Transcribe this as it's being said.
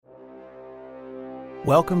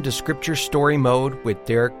Welcome to Scripture Story Mode with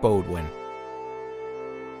Derek Bodwin.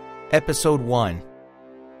 Episode 1,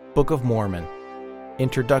 Book of Mormon,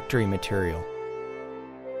 Introductory Material.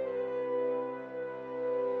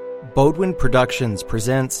 Bodwin Productions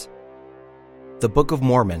presents The Book of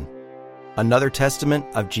Mormon, Another Testament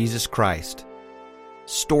of Jesus Christ,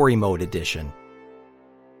 Story Mode Edition.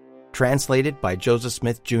 Translated by Joseph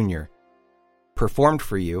Smith, Jr. Performed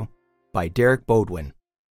for you by Derek Bodwin.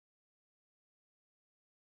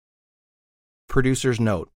 Producer's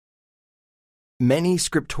note. Many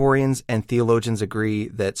scriptorians and theologians agree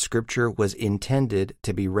that Scripture was intended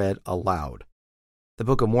to be read aloud. The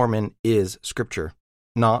Book of Mormon is Scripture,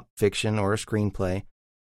 not fiction or a screenplay,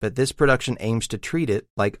 but this production aims to treat it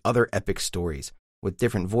like other epic stories, with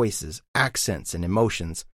different voices, accents, and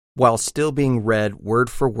emotions, while still being read word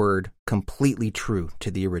for word, completely true to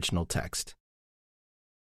the original text.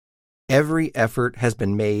 Every effort has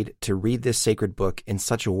been made to read this sacred book in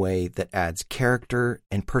such a way that adds character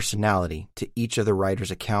and personality to each of the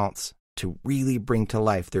writers' accounts to really bring to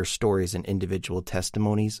life their stories and individual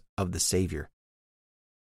testimonies of the Savior.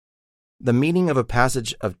 The meaning of a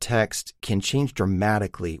passage of text can change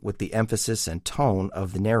dramatically with the emphasis and tone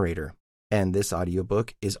of the narrator, and this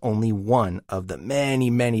audiobook is only one of the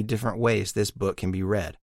many different ways this book can be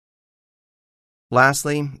read.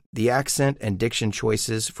 Lastly, the accent and diction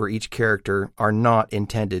choices for each character are not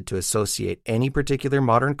intended to associate any particular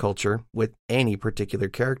modern culture with any particular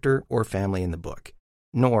character or family in the book,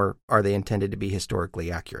 nor are they intended to be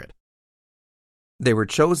historically accurate. They were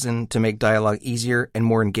chosen to make dialogue easier and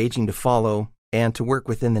more engaging to follow and to work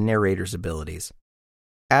within the narrator's abilities.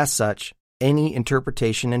 As such, any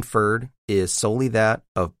interpretation inferred is solely that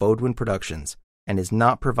of Bodwin Productions and is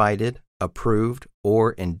not provided, approved,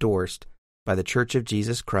 or endorsed by the Church of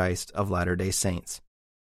Jesus Christ of Latter-day Saints.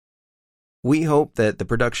 We hope that the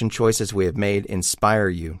production choices we have made inspire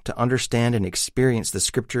you to understand and experience the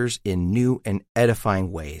Scriptures in new and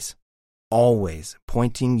edifying ways, always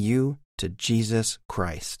pointing you to Jesus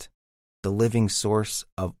Christ, the living source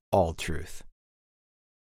of all truth.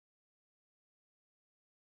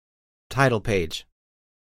 Title page: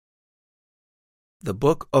 The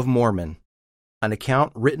Book of Mormon, an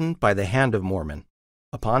account written by the hand of Mormon,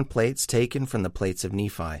 upon plates taken from the plates of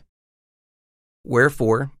Nephi.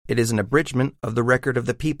 Wherefore, it is an abridgment of the record of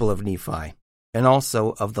the people of Nephi, and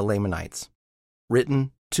also of the Lamanites,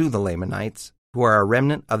 written to the Lamanites, who are a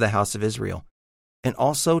remnant of the house of Israel, and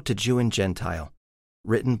also to Jew and Gentile,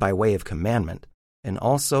 written by way of commandment, and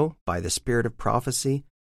also by the spirit of prophecy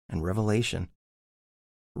and revelation,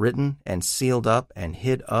 written and sealed up and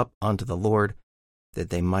hid up unto the Lord, that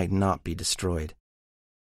they might not be destroyed,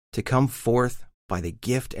 to come forth by the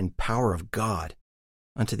gift and power of God,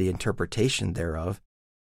 unto the interpretation thereof,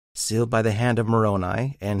 sealed by the hand of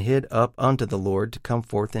Moroni, and hid up unto the Lord to come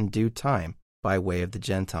forth in due time by way of the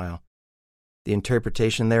Gentile, the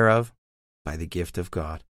interpretation thereof by the gift of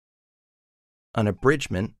God. An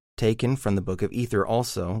abridgment taken from the book of Ether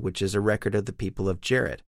also, which is a record of the people of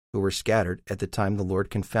Jared, who were scattered at the time the Lord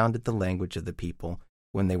confounded the language of the people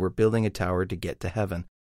when they were building a tower to get to heaven,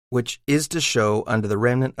 which is to show unto the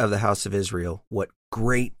remnant of the house of Israel what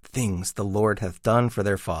great things the Lord hath done for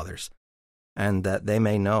their fathers, and that they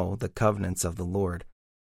may know the covenants of the Lord,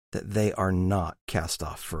 that they are not cast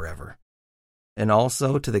off forever. And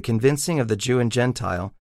also to the convincing of the Jew and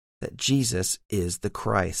Gentile that Jesus is the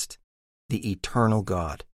Christ, the eternal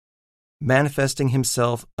God, manifesting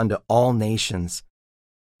himself unto all nations.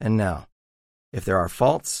 And now, if there are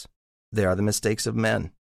faults, they are the mistakes of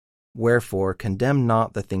men. Wherefore condemn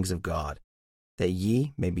not the things of God, that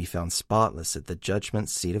ye may be found spotless at the judgment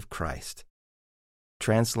seat of Christ.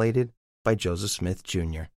 Translated by Joseph Smith,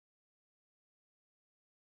 Jr.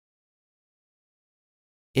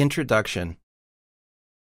 Introduction.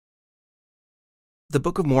 The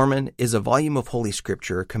Book of Mormon is a volume of Holy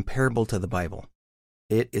Scripture comparable to the Bible.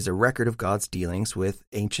 It is a record of God's dealings with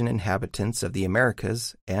ancient inhabitants of the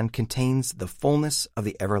Americas and contains the fullness of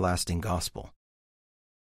the everlasting gospel.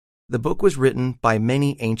 The book was written by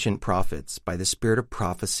many ancient prophets by the spirit of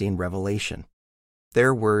prophecy and revelation.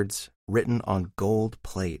 Their words, written on gold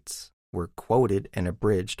plates, were quoted and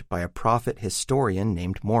abridged by a prophet historian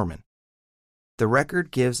named Mormon. The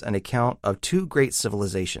record gives an account of two great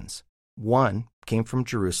civilizations. One came from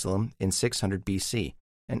Jerusalem in 600 BC,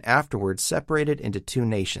 and afterwards separated into two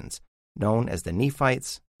nations, known as the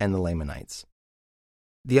Nephites and the Lamanites.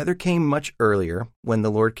 The other came much earlier, when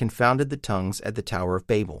the Lord confounded the tongues at the Tower of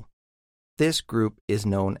Babel. This group is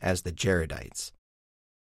known as the Jaredites.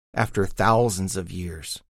 After thousands of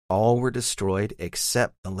years, all were destroyed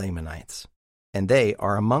except the Lamanites, and they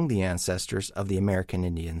are among the ancestors of the American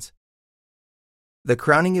Indians. The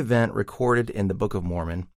crowning event recorded in the Book of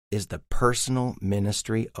Mormon is the personal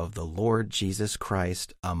ministry of the Lord Jesus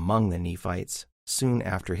Christ among the Nephites soon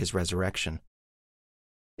after his resurrection.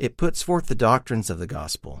 It puts forth the doctrines of the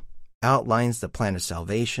gospel, outlines the plan of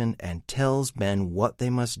salvation, and tells men what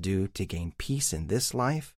they must do to gain peace in this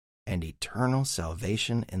life and eternal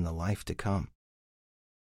salvation in the life to come.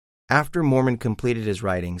 After Mormon completed his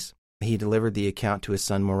writings, he delivered the account to his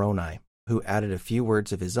son Moroni, who added a few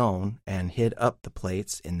words of his own and hid up the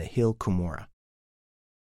plates in the hill Cumorah.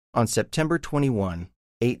 On September 21,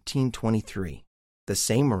 1823, the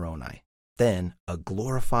same Moroni, then a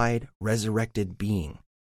glorified, resurrected being,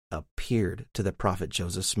 appeared to the prophet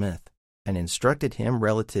Joseph Smith and instructed him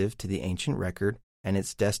relative to the ancient record and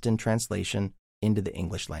its destined translation into the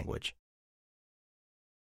English language.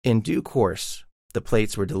 In due course, the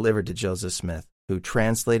plates were delivered to Joseph Smith, who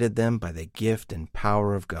translated them by the gift and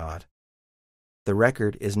power of God. The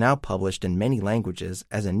record is now published in many languages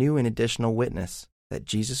as a new and additional witness that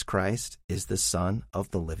Jesus Christ is the Son of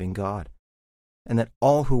the living God, and that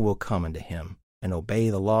all who will come unto him and obey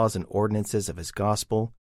the laws and ordinances of his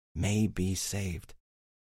gospel may be saved.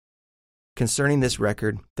 Concerning this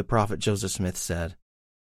record, the prophet Joseph Smith said,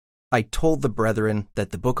 "I told the brethren that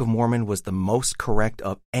the Book of Mormon was the most correct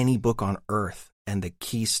of any book on earth and the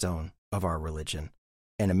keystone of our religion,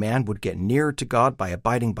 and a man would get nearer to God by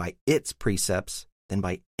abiding by its precepts than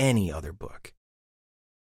by any other book."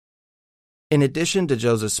 In addition to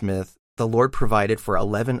Joseph Smith, the Lord provided for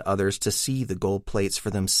 11 others to see the gold plates for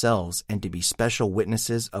themselves and to be special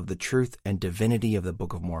witnesses of the truth and divinity of the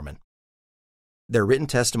Book of Mormon. Their written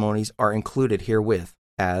testimonies are included herewith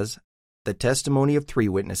as the testimony of 3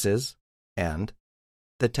 witnesses and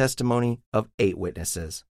the testimony of 8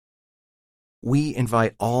 witnesses. We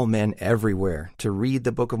invite all men everywhere to read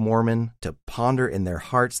the Book of Mormon, to ponder in their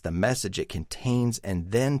hearts the message it contains,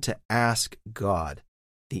 and then to ask God,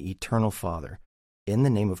 the Eternal Father, in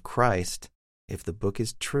the name of Christ, if the book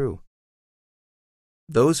is true.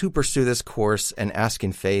 Those who pursue this course and ask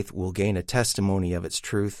in faith will gain a testimony of its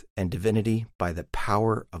truth and divinity by the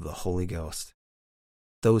power of the Holy Ghost.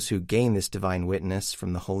 Those who gain this divine witness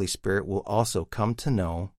from the Holy Spirit will also come to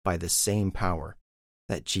know by the same power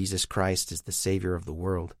that Jesus Christ is the Savior of the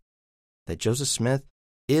world, that Joseph Smith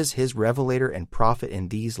is his revelator and prophet in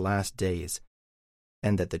these last days,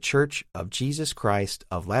 and that the Church of Jesus Christ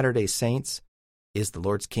of Latter-day Saints is the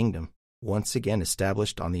Lord's kingdom, once again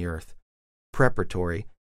established on the earth, preparatory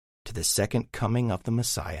to the second coming of the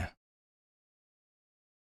Messiah.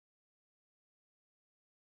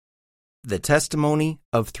 The testimony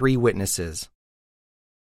of 3 witnesses.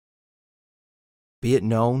 Be it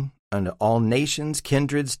known unto all nations,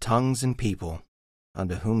 kindreds, tongues, and people,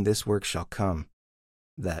 unto whom this work shall come,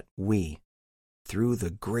 that we, through the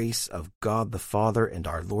grace of God the Father and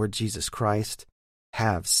our Lord Jesus Christ,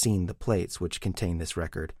 have seen the plates which contain this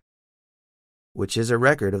record, which is a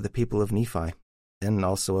record of the people of Nephi, and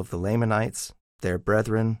also of the Lamanites, their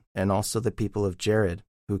brethren, and also the people of Jared,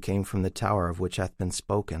 who came from the tower of which hath been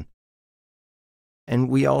spoken. And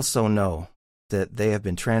we also know that they have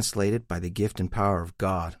been translated by the gift and power of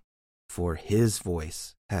God, for his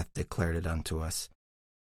voice hath declared it unto us.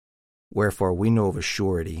 Wherefore we know of a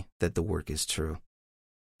surety that the work is true.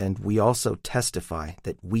 And we also testify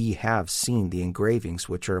that we have seen the engravings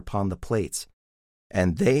which are upon the plates,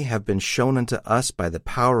 and they have been shown unto us by the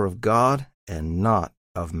power of God and not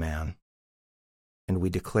of man. And we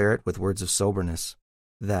declare it with words of soberness,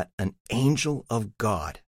 that an angel of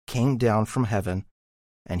God came down from heaven,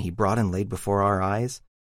 and he brought and laid before our eyes,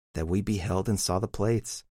 that we beheld and saw the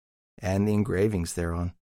plates, and the engravings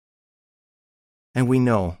thereon. And we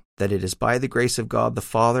know that it is by the grace of God the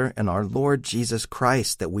Father and our Lord Jesus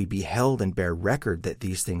Christ that we beheld and bear record that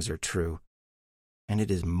these things are true, and it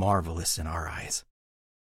is marvelous in our eyes.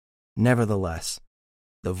 Nevertheless,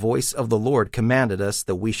 the voice of the Lord commanded us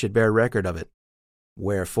that we should bear record of it.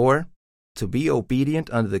 Wherefore, to be obedient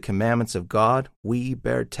unto the commandments of God, we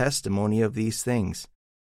bear testimony of these things.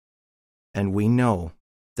 And we know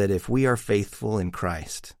that if we are faithful in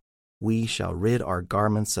Christ, we shall rid our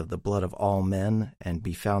garments of the blood of all men, and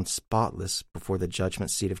be found spotless before the judgment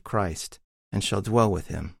seat of Christ, and shall dwell with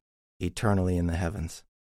him eternally in the heavens.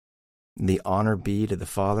 The honor be to the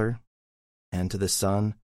Father, and to the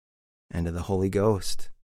Son, and to the Holy Ghost,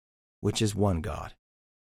 which is one God.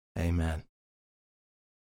 Amen.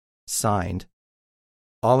 Signed,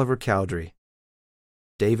 Oliver Cowdery,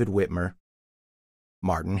 David Whitmer,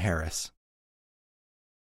 Martin Harris.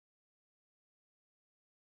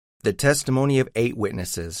 The testimony of 8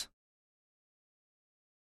 witnesses.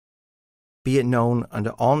 Be it known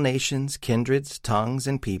unto all nations, kindreds, tongues,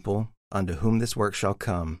 and people, unto whom this work shall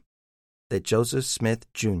come, that Joseph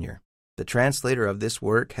Smith, Jr., the translator of this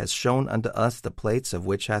work, has shown unto us the plates of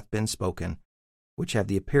which hath been spoken, which have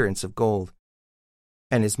the appearance of gold.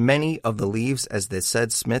 And as many of the leaves as the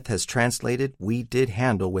said Smith has translated, we did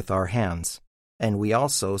handle with our hands, and we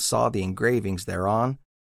also saw the engravings thereon,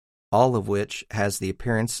 all of which has the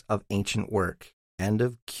appearance of ancient work, and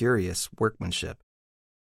of curious workmanship.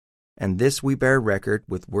 And this we bear record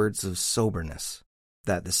with words of soberness,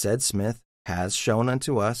 that the said Smith has shown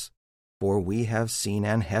unto us, for we have seen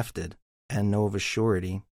and hefted, and know of a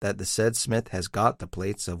surety that the said Smith has got the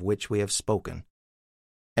plates of which we have spoken.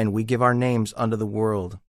 And we give our names unto the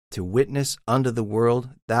world, to witness unto the world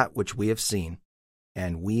that which we have seen,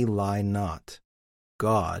 and we lie not,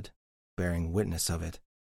 God bearing witness of it.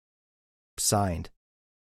 Signed,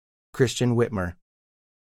 Christian Whitmer,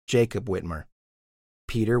 Jacob Whitmer,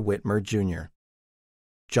 Peter Whitmer, Jr.,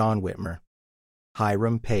 John Whitmer,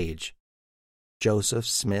 Hiram Page, Joseph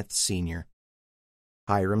Smith, Sr.,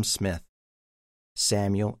 Hiram Smith,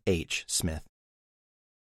 Samuel H. Smith.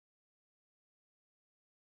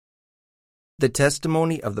 The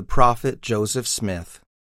testimony of the prophet Joseph Smith.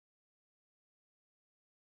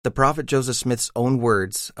 The prophet Joseph Smith's own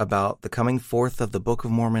words about the coming forth of the Book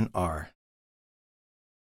of Mormon are: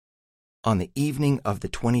 On the evening of the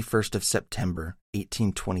 21st of September,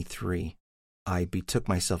 1823, I betook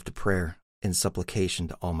myself to prayer in supplication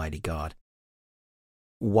to Almighty God.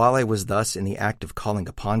 While I was thus in the act of calling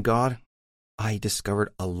upon God, I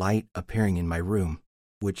discovered a light appearing in my room,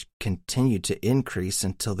 which continued to increase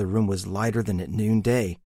until the room was lighter than at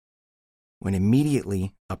noonday, when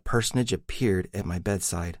immediately a personage appeared at my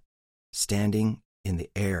bedside, standing in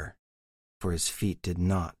the air, for his feet did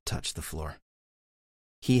not touch the floor.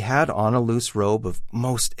 He had on a loose robe of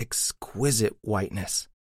most exquisite whiteness.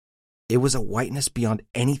 It was a whiteness beyond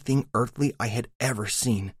anything earthly I had ever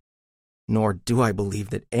seen, nor do I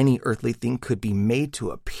believe that any earthly thing could be made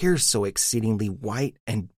to appear so exceedingly white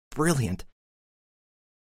and brilliant.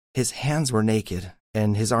 His hands were naked,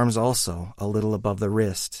 and his arms also, a little above the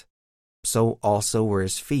wrist. So also were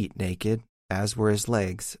his feet naked, as were his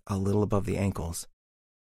legs, a little above the ankles.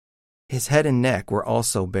 His head and neck were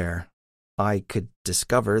also bare. I could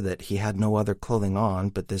discover that he had no other clothing on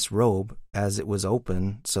but this robe, as it was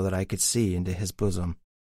open so that I could see into his bosom.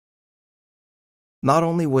 Not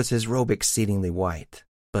only was his robe exceedingly white,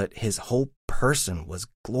 but his whole person was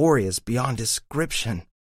glorious beyond description,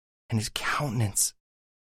 and his countenance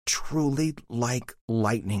truly like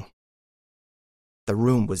lightning. The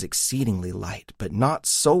room was exceedingly light, but not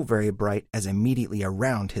so very bright as immediately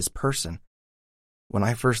around his person. When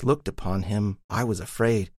I first looked upon him, I was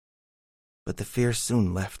afraid, but the fear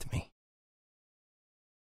soon left me.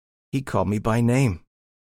 He called me by name,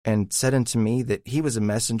 and said unto me that he was a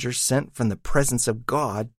messenger sent from the presence of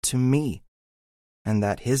God to me, and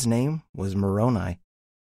that his name was Moroni,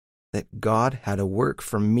 that God had a work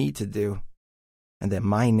for me to do, and that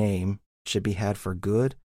my name should be had for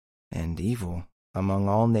good and evil among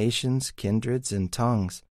all nations, kindreds, and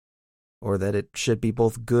tongues, or that it should be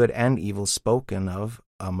both good and evil spoken of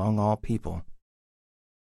among all people.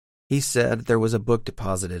 He said there was a book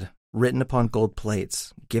deposited, written upon gold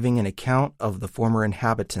plates, giving an account of the former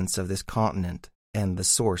inhabitants of this continent and the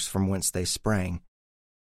source from whence they sprang.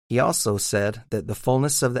 He also said that the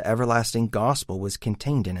fullness of the everlasting gospel was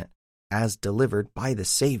contained in it, as delivered by the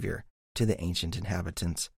Savior to the ancient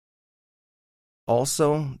inhabitants.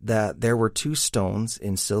 Also that there were 2 stones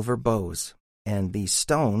in silver bows, and these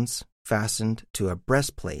stones, fastened to a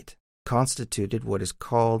breastplate, constituted what is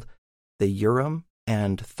called the Urim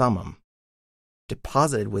and Thummim.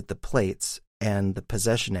 Deposited with the plates, and the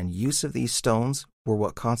possession and use of these stones were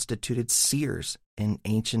what constituted seers in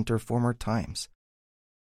ancient or former times,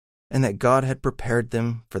 and that God had prepared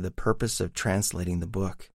them for the purpose of translating the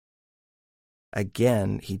book.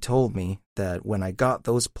 Again, he told me that when I got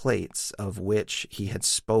those plates of which he had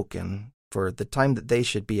spoken, for the time that they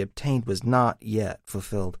should be obtained was not yet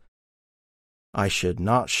fulfilled, I should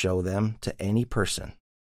not show them to any person,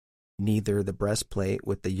 neither the breastplate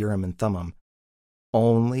with the Urim and Thummim,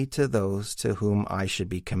 only to those to whom I should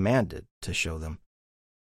be commanded to show them.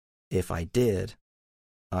 If I did,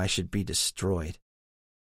 I should be destroyed.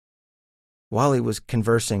 While he was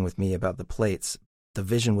conversing with me about the plates, the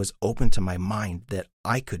vision was open to my mind that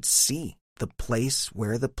I could see the place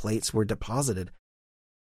where the plates were deposited,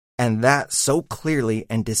 and that so clearly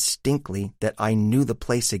and distinctly that I knew the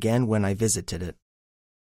place again when I visited it.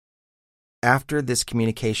 After this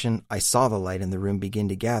communication, I saw the light in the room begin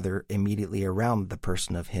to gather immediately around the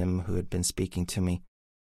person of him who had been speaking to me,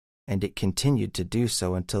 and it continued to do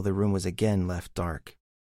so until the room was again left dark,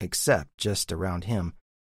 except just around him,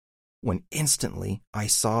 when instantly I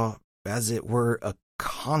saw as it were a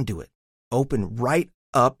conduit, opened right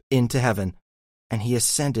up into heaven, and he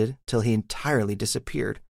ascended till he entirely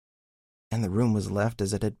disappeared, and the room was left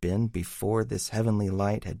as it had been before this heavenly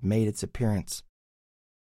light had made its appearance.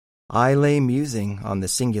 I lay musing on the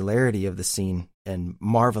singularity of the scene and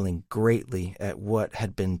marveling greatly at what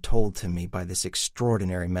had been told to me by this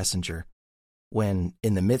extraordinary messenger, when,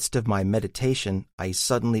 in the midst of my meditation, I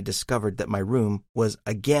suddenly discovered that my room was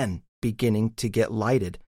again beginning to get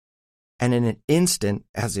lighted, and in an instant,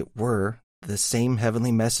 as it were, the same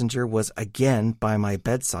heavenly messenger was again by my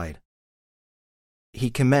bedside. He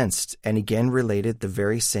commenced and again related the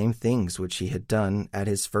very same things which he had done at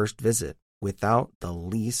his first visit, without the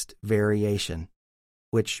least variation,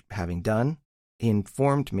 which, having done, he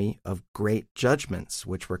informed me of great judgments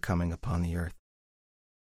which were coming upon the earth,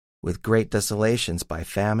 with great desolations by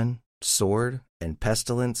famine, sword, and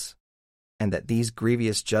pestilence, and that these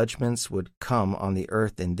grievous judgments would come on the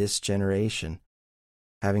earth in this generation.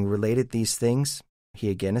 Having related these things, he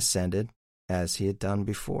again ascended, as he had done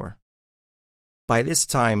before. By this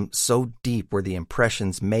time, so deep were the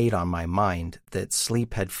impressions made on my mind that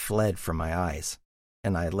sleep had fled from my eyes,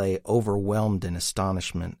 and I lay overwhelmed in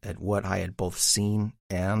astonishment at what I had both seen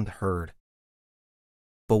and heard.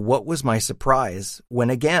 But what was my surprise when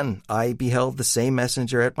again I beheld the same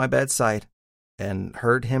messenger at my bedside, and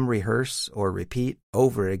heard him rehearse or repeat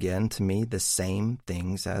over again to me the same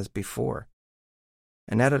things as before,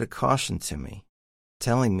 and added a caution to me,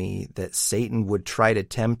 telling me that Satan would try to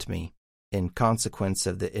tempt me, in consequence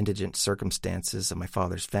of the indigent circumstances of my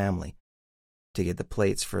father's family, to get the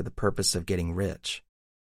plates for the purpose of getting rich.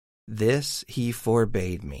 This he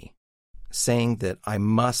forbade me, saying that I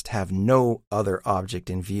must have no other object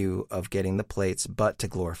in view of getting the plates but to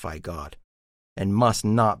glorify God, and must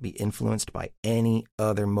not be influenced by any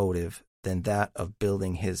other motive than that of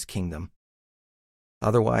building his kingdom.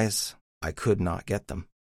 Otherwise, I could not get them.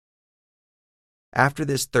 After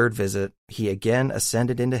this third visit, he again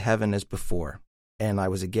ascended into heaven as before, and I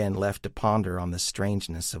was again left to ponder on the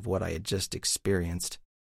strangeness of what I had just experienced,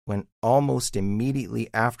 when almost immediately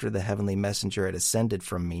after the heavenly messenger had ascended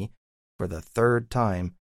from me for the third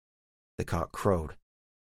time, the cock crowed,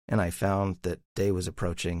 and I found that day was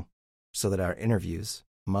approaching, so that our interviews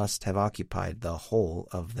must have occupied the whole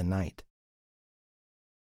of the night.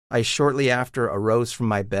 I shortly after arose from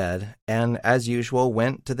my bed, and, as usual,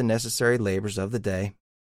 went to the necessary labors of the day.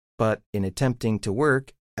 But in attempting to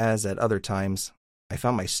work, as at other times, I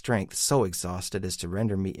found my strength so exhausted as to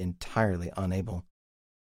render me entirely unable.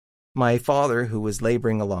 My father, who was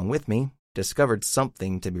laboring along with me, discovered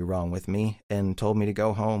something to be wrong with me, and told me to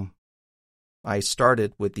go home. I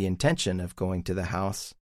started with the intention of going to the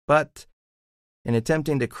house, but, in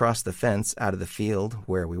attempting to cross the fence out of the field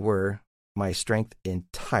where we were, my strength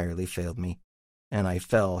entirely failed me, and I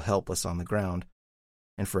fell helpless on the ground,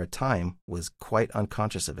 and for a time was quite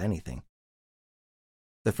unconscious of anything.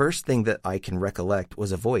 The first thing that I can recollect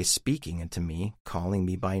was a voice speaking unto me, calling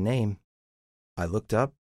me by name. I looked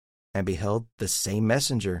up, and beheld the same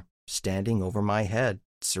messenger standing over my head,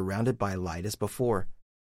 surrounded by light as before.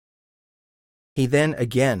 He then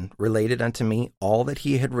again related unto me all that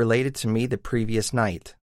he had related to me the previous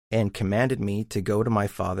night, and commanded me to go to my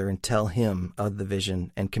father and tell him of the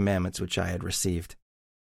vision and commandments which I had received.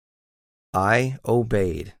 I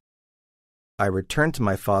obeyed. I returned to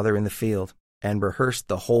my father in the field, and rehearsed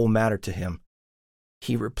the whole matter to him.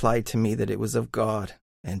 He replied to me that it was of God,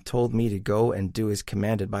 and told me to go and do as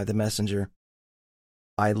commanded by the messenger.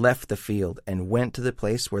 I left the field, and went to the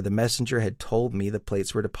place where the messenger had told me the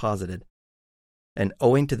plates were deposited, and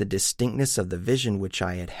owing to the distinctness of the vision which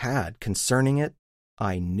I had had concerning it,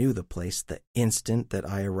 I knew the place the instant that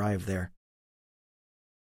I arrived there.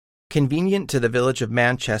 Convenient to the village of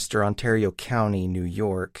Manchester, Ontario County, New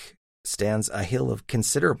York, stands a hill of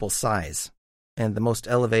considerable size, and the most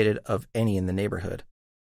elevated of any in the neighborhood.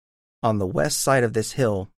 On the west side of this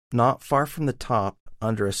hill, not far from the top,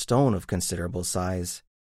 under a stone of considerable size,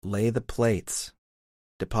 lay the plates,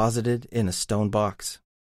 deposited in a stone box.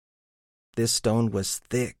 This stone was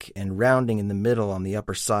thick and rounding in the middle on the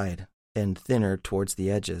upper side, and thinner towards the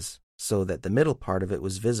edges, so that the middle part of it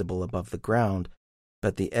was visible above the ground,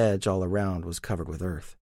 but the edge all around was covered with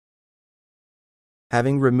earth.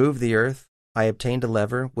 Having removed the earth, I obtained a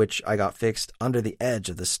lever which I got fixed under the edge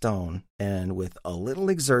of the stone, and with a little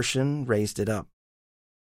exertion raised it up.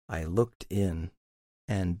 I looked in,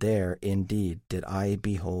 and there indeed did I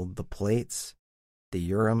behold the plates, the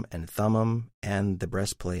Urim and Thummim, and the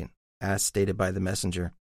breastplate, as stated by the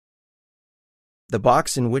messenger. The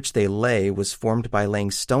box in which they lay was formed by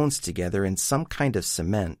laying stones together in some kind of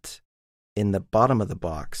cement. In the bottom of the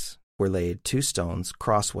box were laid 2 stones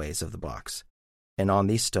crossways of the box, and on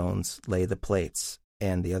these stones lay the plates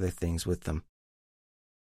and the other things with them.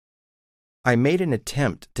 I made an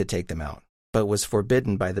attempt to take them out, but was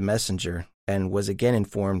forbidden by the messenger, and was again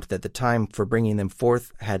informed that the time for bringing them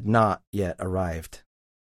forth had not yet arrived,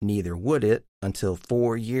 neither would it until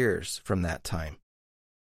 4 years from that time.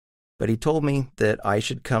 But he told me that I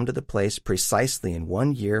should come to the place precisely in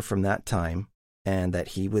 1 year from that time, and that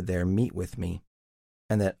he would there meet with me,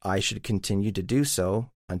 and that I should continue to do so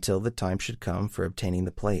until the time should come for obtaining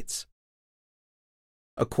the plates.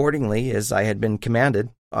 Accordingly, as I had been commanded,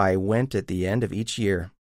 I went at the end of each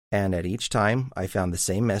year, and at each time I found the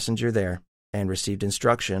same messenger there, and received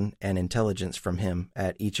instruction and intelligence from him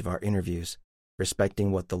at each of our interviews,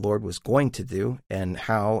 respecting what the Lord was going to do, and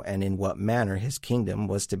how and in what manner his kingdom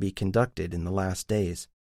was to be conducted in the last days.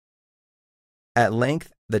 At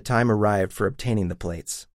length the time arrived for obtaining the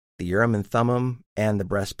plates, the Urim and Thummim, and the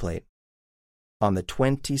breastplate. On the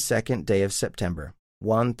 22nd day of September,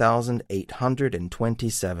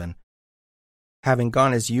 1827, having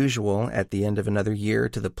gone as usual at the end of another year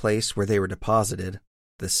to the place where they were deposited,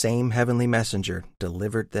 the same heavenly messenger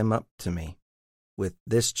delivered them up to me, with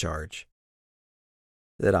this charge: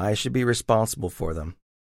 that I should be responsible for them,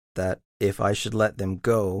 that if I should let them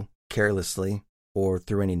go carelessly or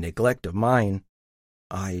through any neglect of mine,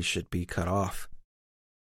 I should be cut off.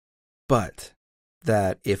 But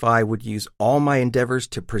that if I would use all my endeavors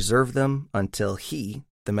to preserve them until he,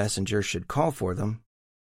 the messenger, should call for them,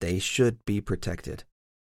 they should be protected.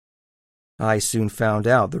 I soon found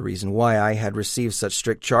out the reason why I had received such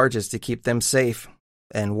strict charges to keep them safe,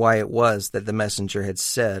 and why it was that the messenger had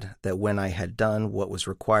said that when I had done what was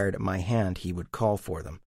required at my hand, he would call for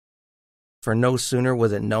them. For no sooner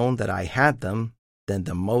was it known that I had them than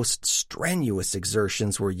the most strenuous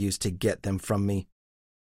exertions were used to get them from me.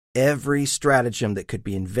 Every stratagem that could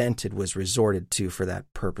be invented was resorted to for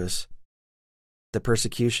that purpose. The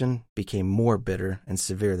persecution became more bitter and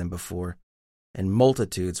severe than before, and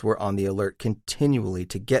multitudes were on the alert continually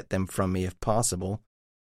to get them from me if possible.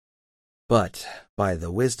 But by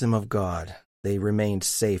the wisdom of God, they remained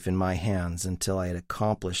safe in my hands until I had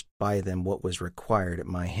accomplished by them what was required at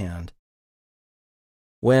my hand.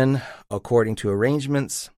 When, according to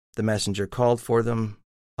arrangements, the messenger called for them,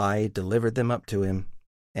 I delivered them up to him,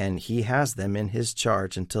 and he has them in his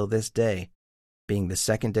charge until this day, being the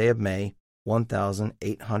 2nd day of May,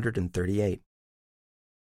 1838.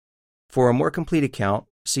 For a more complete account,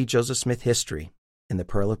 see Joseph Smith History in the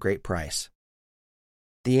Pearl of Great Price.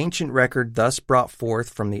 The ancient record thus brought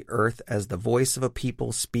forth from the earth as the voice of a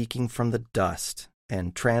people speaking from the dust,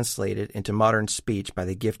 and translated into modern speech by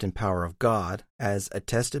the gift and power of God, as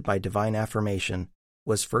attested by divine affirmation,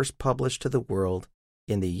 was first published to the world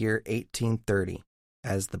in the year 1830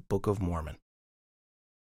 as the Book of Mormon.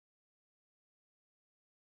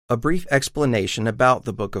 A brief explanation about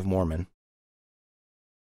the Book of Mormon.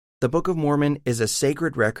 The Book of Mormon is a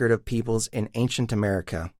sacred record of peoples in ancient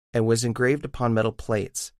America and was engraved upon metal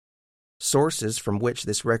plates. Sources from which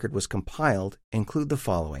this record was compiled include the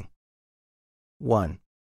following. 1.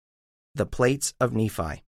 The plates of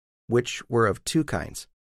Nephi, which were of 2 kinds,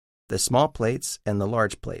 the small plates and the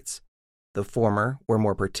large plates. The former were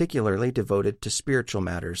more particularly devoted to spiritual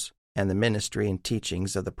matters and the ministry and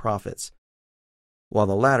teachings of the prophets, while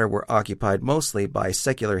the latter were occupied mostly by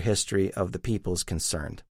secular history of the peoples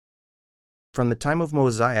concerned. From the time of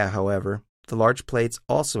Mosiah, however, the large plates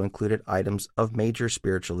also included items of major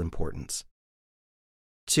spiritual importance.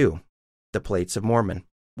 2. The plates of Mormon,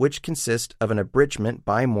 which consist of an abridgment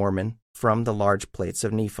by Mormon from the large plates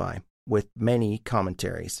of Nephi, with many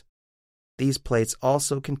commentaries. These plates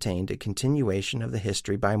also contained a continuation of the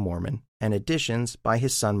history by Mormon and additions by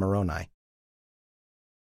his son Moroni.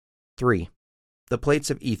 3. The plates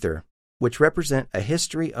of Ether, which represent a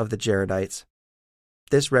history of the Jaredites.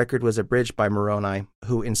 This record was abridged by Moroni,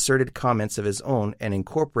 who inserted comments of his own and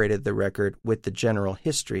incorporated the record with the general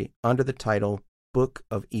history under the title Book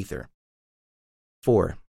of Ether.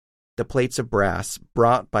 4. The plates of brass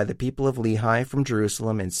brought by the people of Lehi from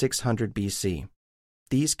Jerusalem in 600 BC.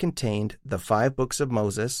 These contained the 5 books of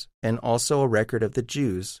Moses and also a record of the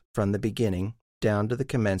Jews from the beginning down to the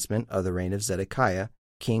commencement of the reign of Zedekiah,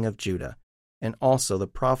 king of Judah, and also the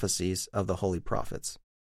prophecies of the holy prophets.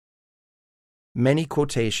 Many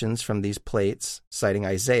quotations from these plates, citing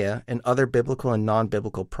Isaiah and other biblical and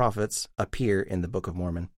non-biblical prophets, appear in the Book of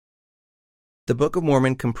Mormon. The Book of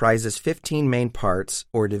Mormon comprises 15 main parts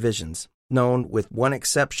or divisions, known with one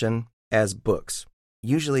exception as books,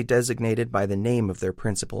 usually designated by the name of their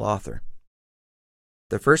principal author.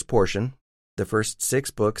 The first portion, the first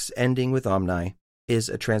 6 books ending with Omni, is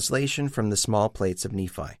a translation from the small plates of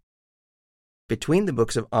Nephi. Between the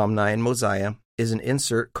books of Omni and Mosiah is an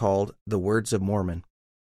insert called the Words of Mormon.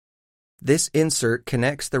 This insert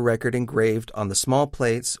connects the record engraved on the small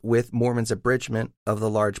plates with Mormon's abridgment of the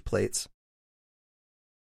large plates.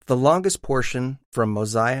 The longest portion from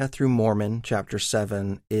Mosiah through Mormon, chapter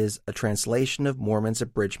 7, is a translation of Mormon's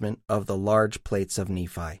abridgment of the large plates of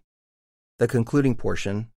Nephi. The concluding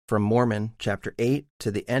portion, from Mormon, chapter 8,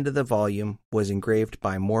 to the end of the volume, was engraved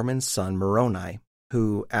by Mormon's son Moroni,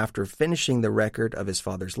 who, after finishing the record of his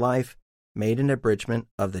father's life, made an abridgment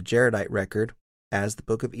of the Jaredite record as the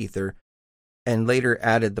Book of Ether, and later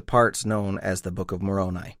added the parts known as the Book of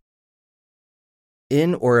Moroni.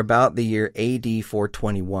 In or about the year AD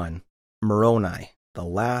 421, Moroni, the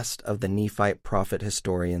last of the Nephite prophet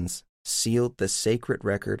historians, sealed the sacred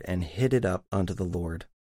record and hid it up unto the Lord,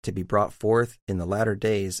 to be brought forth in the latter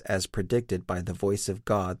days as predicted by the voice of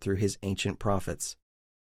God through his ancient prophets.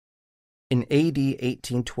 In AD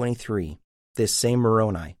 1823, this same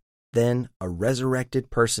Moroni, then a resurrected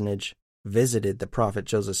personage, visited the prophet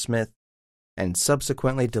Joseph Smith and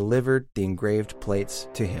subsequently delivered the engraved plates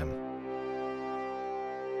to him.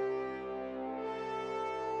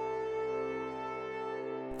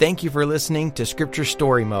 Thank you for listening to Scripture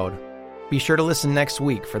Story Mode. Be sure to listen next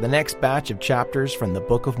week for the next batch of chapters from the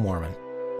Book of Mormon.